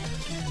to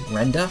render again.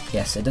 Render?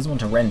 Yes, it doesn't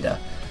want to render.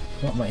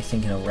 What am I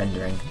thinking of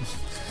rendering?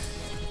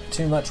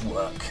 Too much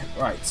work.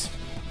 Right.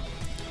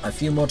 A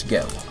few more to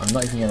go. I'm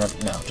not even gonna.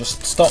 No,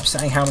 just stop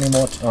saying how many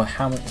more, or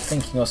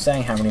thinking or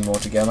saying how many more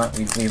to go, Matt.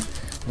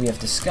 We have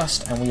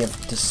discussed and we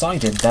have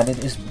decided that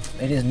it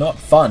is not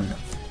fun.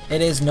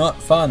 It is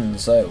not fun.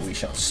 So we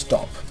shall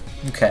stop.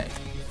 Okay.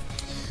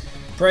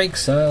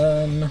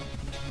 Breakson.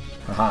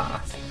 Haha.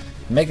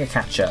 Mega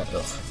Catcher.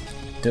 Ugh.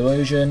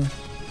 Duosion.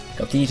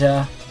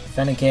 Gothita.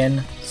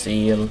 Fennekin.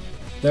 Seal.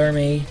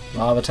 Thermi.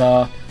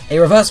 Larvitar. A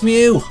Reverse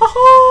Mew.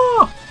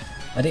 Haha!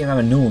 I didn't even have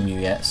a normal Mew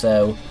yet,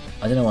 so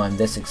I don't know why I'm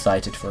this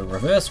excited for a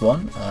reverse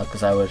one.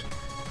 Because I would.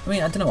 I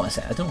mean, I don't know what I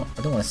say. I don't want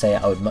to say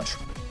I would much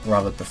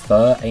rather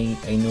prefer a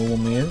normal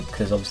Mew,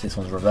 because obviously this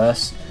one's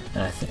reverse,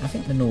 and I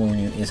think the normal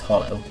Mew is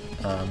hollow.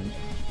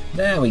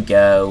 There we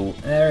go.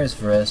 There is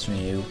reverse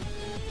Mew,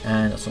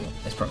 and it's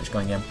probably just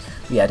going again.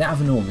 But yeah, I don't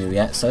have a normal Mew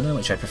yet, so I don't know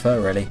which I prefer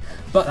really.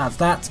 But that's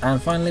that,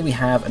 and finally we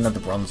have another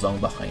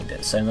Bronzong behind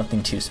it, so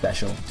nothing too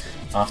special.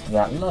 After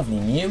that lovely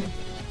Mew.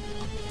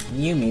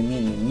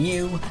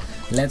 Mew.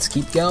 Let's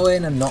keep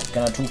going. I'm not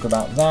going to talk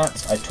about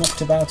that. I talked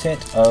about it.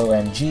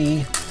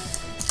 OMG.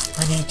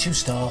 I need to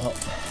stop.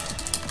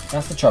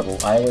 That's the trouble.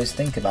 I always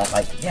think about,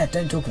 like, yeah,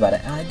 don't talk about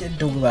it. And I didn't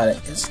talk about it.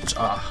 It's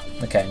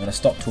okay. I'm going to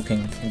stop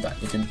talking.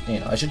 You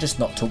know, I should just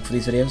not talk for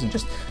these videos and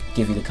just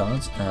give you the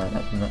cards.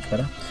 That'd be much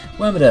better.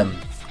 Wormadam,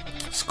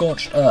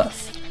 Scorched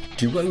Earth,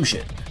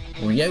 Duosion,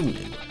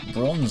 Riolu,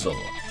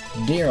 Bronzor,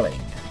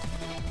 Deerling,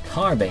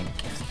 Carbink,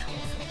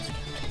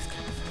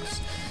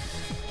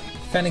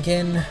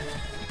 Fennekin,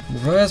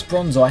 Reverse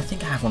Bronzor. I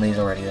think I have one of these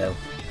already though,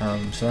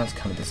 so that's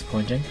kind of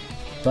disappointing,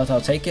 but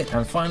I'll take it.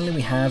 And finally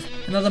we have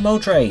another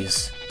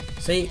Moltres.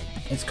 See,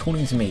 it's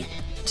calling to me.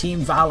 Team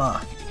Valor,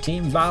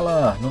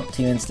 not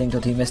Team Instinct or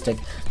Team Mystic.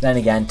 Then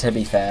again, to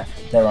be fair,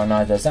 there are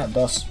neither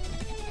Zapdos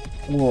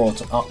or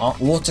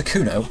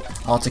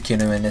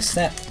Articuno in this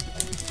set,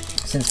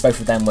 since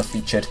both of them were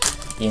featured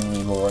in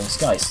the Roaring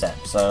Sky set.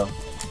 So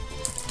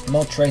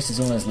Moltres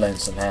is almost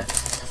lonesome here.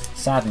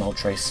 Sad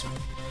Moltres.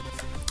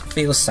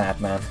 Feels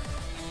sad, man.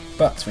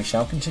 But we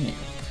shall continue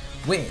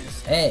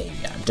with a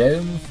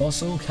Dome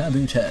Fossil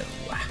Kabuto,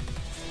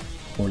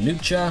 or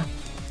Lucha,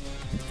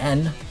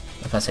 N,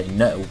 if I say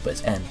no, but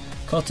it's N,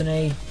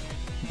 Cottonee,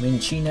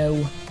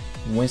 Minchino,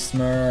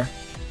 Whismer,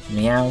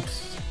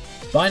 Meowth,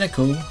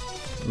 Binacle,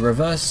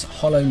 Reverse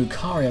Hollow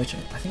Lucario, which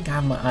I think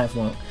I have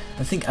one.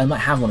 I think I might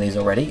have one of these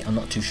already. I'm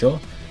not too sure,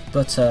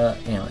 but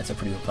you know, it's a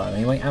pretty cool card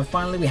anyway. And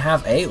finally, we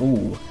have a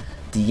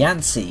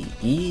Diancie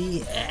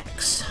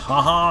EX.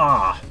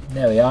 Haha!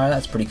 There we are.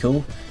 That's pretty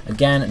cool.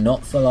 Again,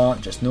 not full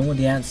art, just normal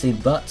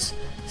Diancie, but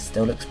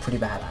still looks pretty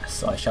badass.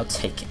 So I shall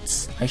take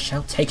it. I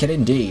shall take it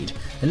indeed.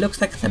 It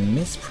looks like it's a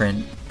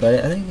misprint,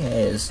 but I think it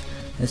is.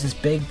 There's this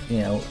big,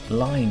 you know,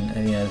 line.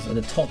 You know, at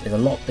the top is a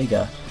lot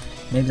bigger.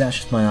 Maybe that's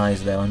just my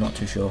eyes, though. I'm not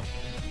too sure.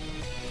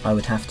 I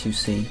would have to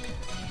see.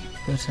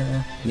 But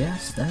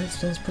yes,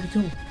 that's pretty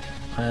cool.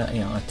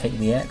 You know, I take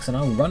the X and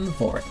I'll run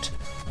for it.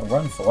 I'll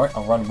run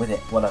with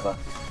it, whatever.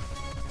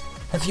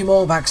 A few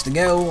more packs to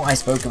go. I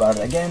spoke about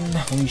it again.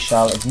 We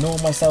shall ignore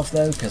myself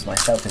though, because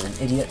myself is an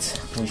idiot.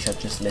 We shall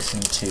just listen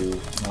to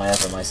my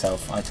other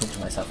myself. I talk to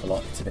myself a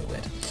lot, it's a bit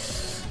weird.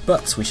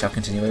 But we shall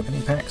continue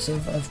opening packs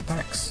of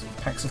packs.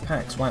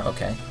 Wow,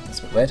 okay, that's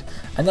a bit weird.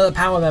 Another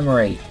Power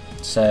Memory.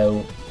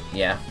 So,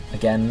 yeah,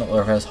 again, not the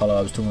Reverse Hollow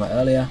I was talking about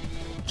earlier.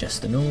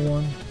 Just a normal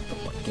one, but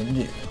what you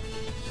gonna do?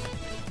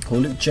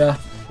 Hawlucha,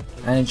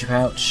 Energy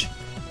Pouch,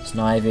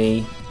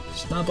 Snivy,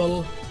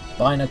 Snubble,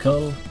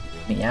 Binacle,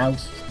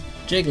 Meowth,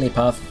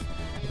 Jigglypuff,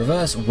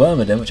 Reverse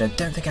Wormadam, which I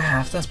don't think I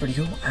have, that's pretty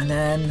cool, and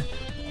then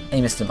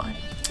a Mr. Mime.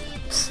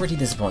 Pretty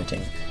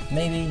disappointing.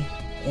 Maybe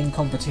in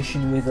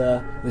competition with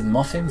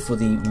Muffin for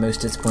the most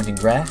disappointing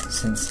rare,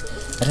 since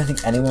I don't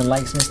think anyone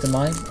likes Mr.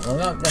 Mime.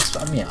 Well, I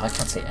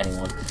can't say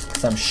anyone,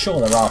 because I'm sure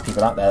there are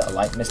people out there that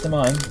like Mr.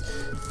 Mime,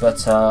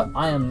 but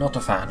I am not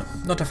a fan.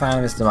 Not a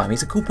fan of Mr. Mime.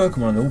 He's a cool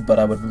Pokemon and all, but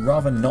I would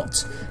rather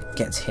not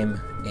get him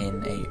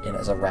in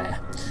as a rare.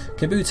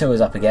 Kabuto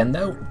is up again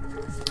though,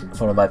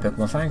 followed by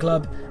Pokemon Fan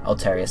Club,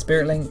 Altaria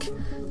Spirit Link,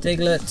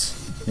 Diglett,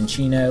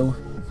 Minchino,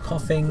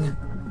 Coughing,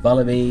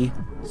 Vullaby,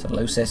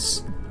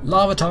 Solosis,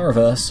 Larvitar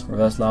Reverse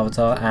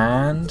Larvitar,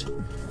 and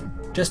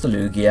just a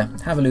Lugia.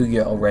 Have a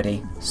Lugia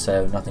already,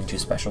 so nothing too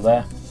special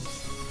there.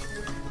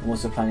 I'm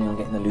also planning on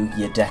getting the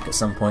Lugia deck at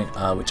some point,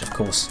 which of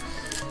course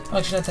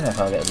Actually, I don't know if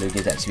I'll get a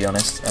Lugia deck, to be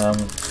honest,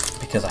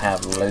 because I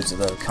have loads of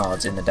the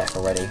cards in the deck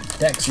already.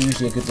 Decks are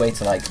usually a good way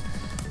to like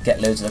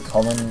get loads of the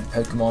common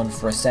Pokemon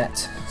for a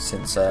set,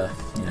 since you know,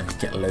 you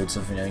get loads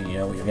of, you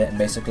know what you're getting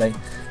basically.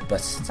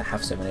 But since I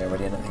have so many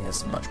already, I don't think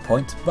there's much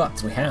point.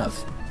 But we have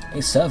a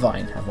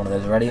Servine, have one of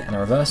those already, and a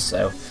reverse,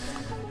 so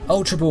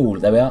Ultra Ball,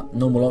 there we are,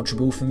 normal Ultra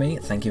Ball for me,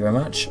 thank you very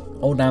much.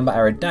 Old Amber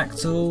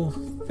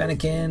Aerodactyl,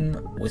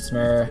 Fennekin,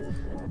 Whismur,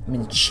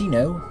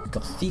 Minccino,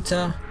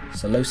 Gothita,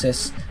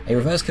 Solosis, a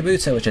reverse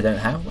Kabuto, which I don't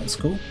have, that's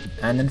cool,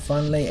 and then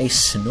finally a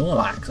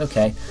Snorlax.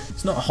 Okay,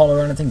 it's not a holo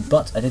or anything,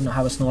 but I did not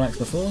have a Snorlax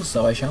before,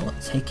 so I shall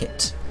take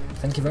it.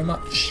 Thank you very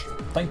much.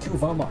 Thank you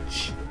very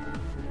much.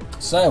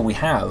 So we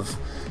have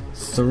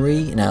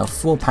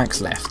 4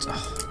 packs left.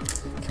 Oh,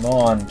 come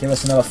on, give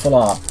us another full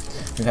art.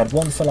 We've had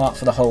one full art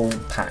for the whole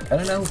pack. I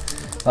don't know,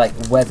 like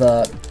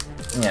whether,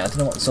 you know, I don't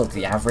know what sort of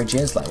the average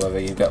is, like whether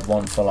you get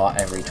one full art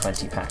every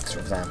 20 packs, for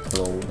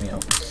example, or you know,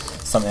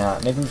 something like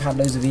that. Maybe we've had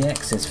loads of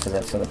EXs for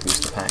the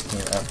booster pack, you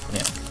know,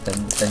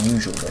 than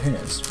usual, but who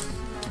knows?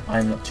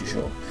 I'm not too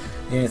sure.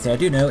 The only thing I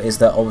do know is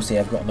that obviously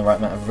I've gotten the right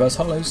amount of reverse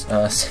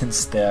holos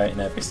since they're in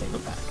every single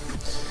pack.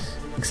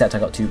 Except I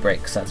got 2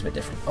 breaks, so that's a bit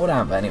different. Old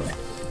Amber, anyway.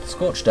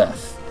 Scorched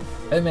Earth,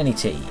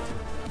 Omanity,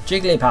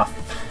 Jigglypuff,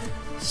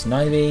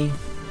 Snivy,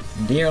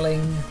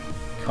 Deerling,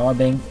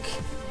 Carbink,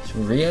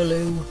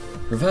 Riolu,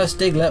 Reverse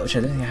Diglett, which I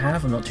don't think I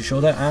have, I'm not too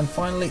sure though, and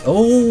finally,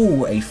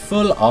 oh, a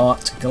full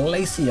art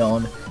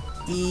Glaceon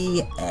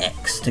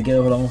EX to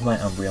go along with my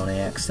Umbreon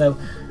EX. So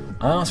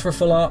I asked for a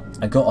full art,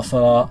 I got a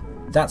full art.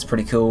 That's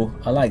pretty cool.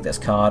 I like this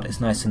card.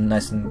 It's nice and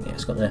yeah,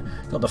 it's got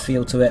the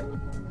feel to it.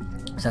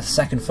 So that's the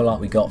second full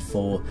art we got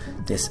for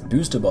this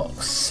booster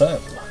box.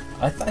 So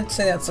I'd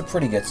say that's a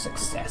pretty good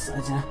success.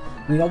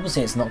 I mean,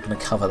 obviously it's not going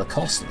to cover the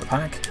cost of the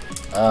pack,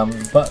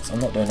 but I'm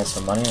not doing this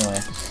for money anyway.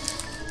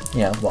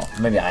 Yeah, well,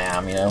 maybe I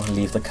am, you know,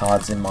 leave the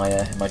cards in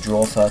my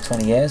drawer for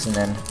 20 years, and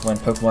then when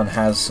Pokemon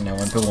has, you know,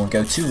 when Pokemon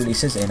Go 2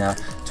 releases in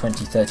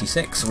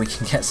 2036, we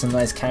can get some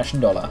nice cash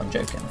and dollar. I'm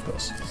joking, of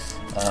course.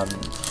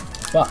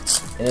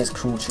 But it is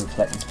cool to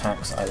collect these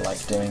packs. I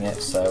like doing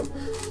it, so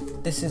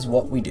this is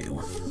what we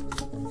do.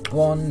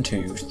 1,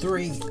 2,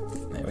 3,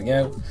 there we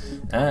go.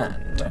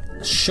 And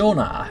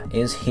Shauna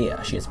is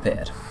here, she has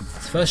appeared. It's the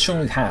first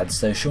Shauna we've had,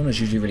 so Shauna's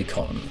usually really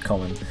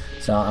common,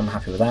 so I'm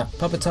happy with that.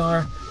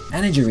 Pupitar,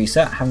 Energy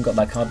Reset, I haven't got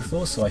that card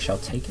before, so I shall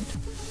take it.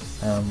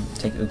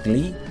 Take it with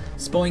glee.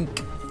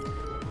 Spoink,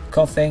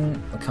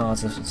 Coughing, the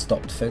cards have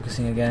stopped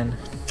focusing again.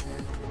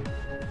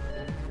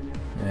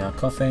 There we are,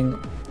 Coughing,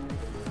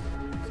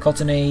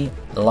 Cottony,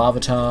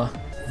 Larvitar,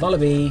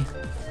 Vullaby,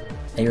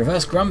 a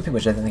reverse Grumpy,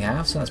 which I don't think I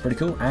have, so that's pretty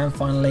cool, and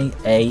finally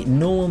a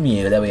normal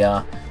Mew. There we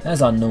are.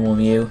 There's our normal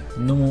Mew,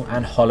 normal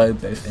and holo,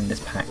 both in this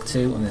pack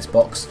too, in this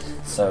box.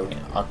 So you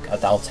know,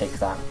 I'll take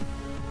that.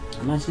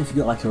 Imagine if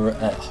you got like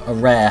a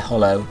rare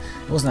holo.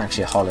 It wasn't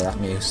actually a holo, that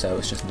Mew, so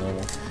it's just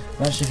normal.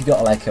 Imagine if you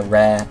got like a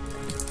rare,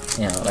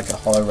 you know, like a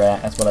holo rare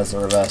as well as a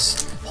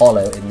reverse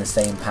holo in the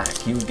same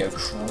pack. You would go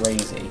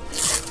crazy.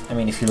 I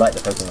mean, if you like the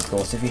Pokemon, of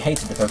course. If you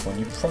hated the Pokemon,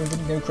 you probably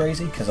wouldn't go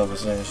crazy, because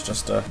obviously it's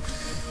just a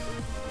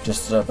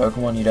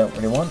Pokemon you don't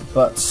really want.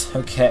 But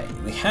okay,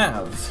 we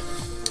have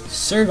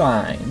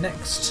Servine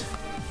next.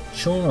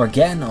 Shauna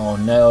again. Oh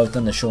no, I've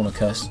done the Shauna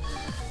curse.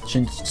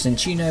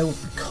 Cinccino,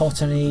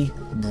 Cottony,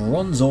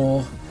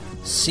 Bronzor,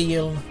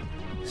 Seal,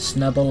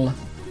 Snubble,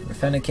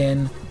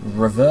 Fennekin,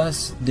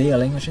 Reverse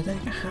Dealing, which I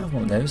think I have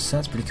one of those, so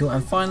that's pretty cool.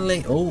 And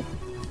finally, oh,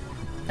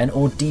 an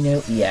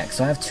Ordino EX.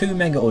 So I have 2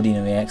 Mega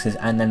Ordino EXs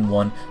and then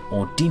 1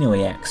 Ordino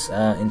EX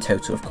in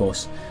total, of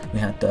course. We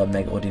had the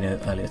Mega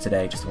Ordino earlier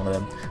today, just one of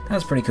them.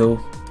 That's pretty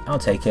cool. I'll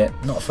take it.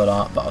 Not a full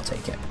art, but I'll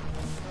take it.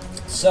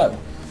 So,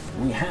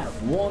 we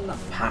have 1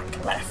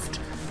 pack left.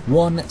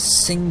 1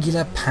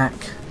 singular pack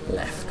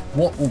left.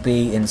 What will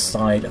be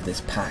inside of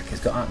this pack? It's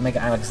got Mega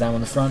Alakazam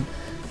on the front.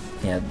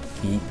 Yeah,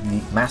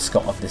 the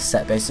mascot of this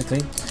set,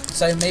 basically.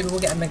 So maybe we'll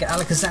get a Mega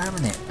Alakazam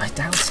in it. I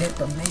doubt it,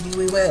 but maybe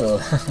we will.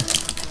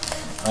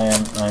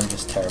 I'm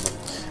just terrible.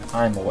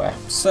 I'm aware.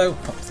 So,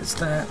 pop this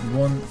there.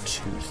 1,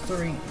 2,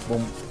 3,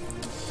 boom.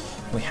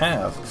 We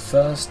have,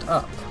 first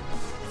up,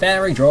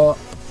 Fairy Drop.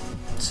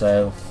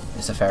 So,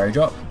 it's a Fairy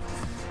Drop.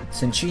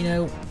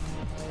 Cinccino,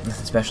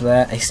 nothing special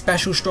there. A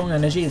special Strong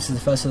Energy. This is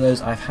the first of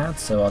those I've had,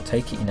 so I'll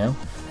take it, you know.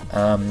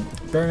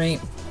 Burmy,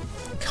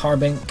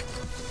 Carbink,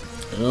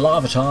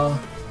 Larvitar,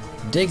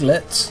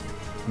 Diglett,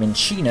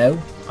 Minccino.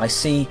 I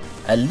see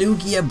a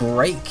Lugia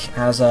break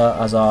as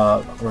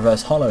our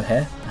reverse holo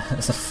here.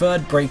 It's the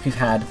 3rd break we've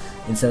had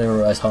instead of a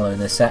reverse holo in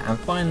this set. And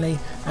finally,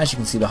 as you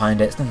can see behind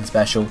it, it's nothing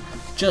special,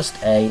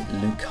 just a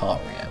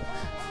Lucario.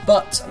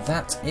 But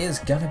that is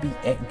gonna be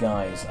it,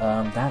 guys.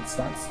 That's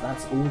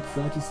all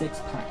 36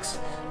 packs.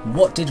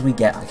 What did we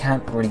get? I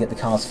can't really get the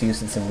cards for you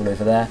since they're all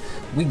over there.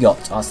 We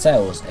got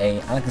ourselves a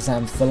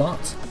Alakazam Full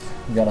Art.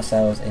 We got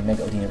ourselves a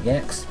Mega Ordino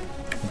EX.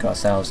 We got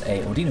ourselves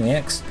a Ordino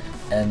EX,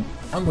 an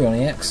Umbreon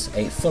EX,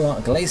 a Full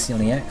Art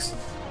Glaceon EX.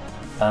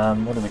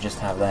 What did we just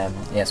have there?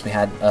 Yes, we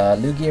had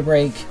Lugia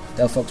Break,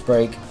 Delphox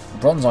Break,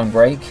 Bronzong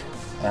Break,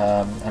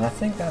 And I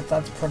think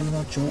that's pretty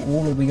much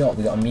all we got.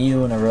 We got a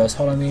Mew and a reverse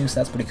holo Mew, so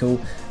that's pretty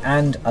cool.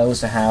 And I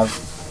also have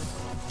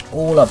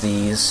all of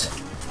these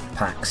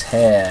packs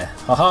here.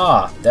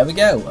 Haha, there we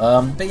go.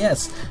 But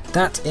yes,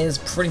 that is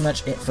pretty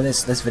much it for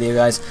this video,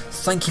 guys.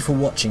 Thank you for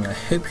watching. I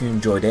hope you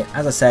enjoyed it.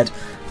 As I said,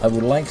 I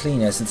will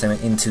likely, since I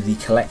went into the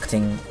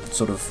collecting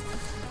sort of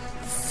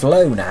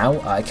flow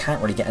now, I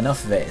can't really get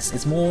enough of it.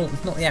 It's more,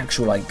 not the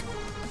actual like,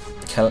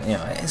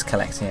 it is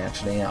collecting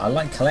actually. I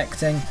like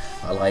collecting.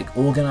 I like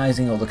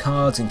organising all the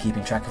cards and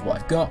keeping track of what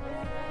I've got.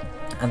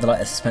 And I like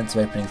the suspense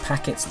of opening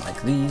packets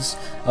like these,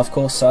 of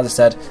course. So as I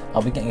said,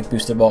 I'll be getting a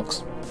booster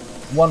box,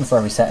 one for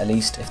every set at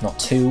least, if not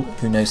two.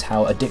 Who knows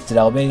how addicted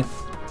I'll be.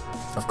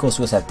 Of course,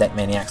 we also have Deck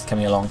Maniacs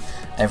coming along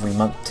every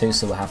month too,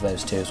 so we'll have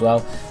those too as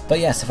well. But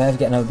yes, if I ever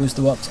get another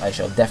booster box, I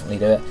shall definitely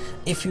do it.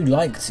 If you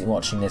liked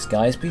watching this,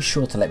 guys, be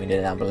sure to let me know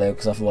down below,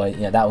 because otherwise,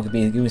 that will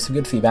give me some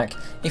good feedback.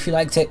 If you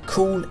liked it,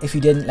 cool. If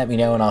you didn't, let me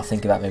know, and I'll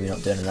think about maybe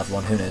not doing another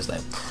one. Who knows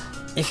though.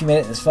 If you made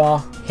it this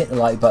far, hit the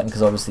like button,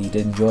 because obviously you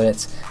did enjoy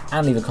it,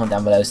 and leave a comment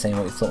down below saying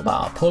what you thought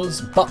about our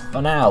pulls. But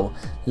for now,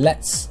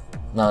 but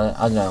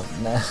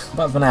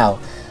for now,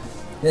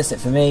 that's it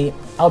for me.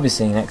 I'll be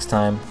seeing you next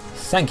time.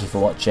 Thank you for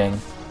watching.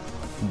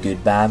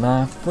 Goodbye,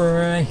 my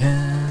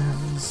friend.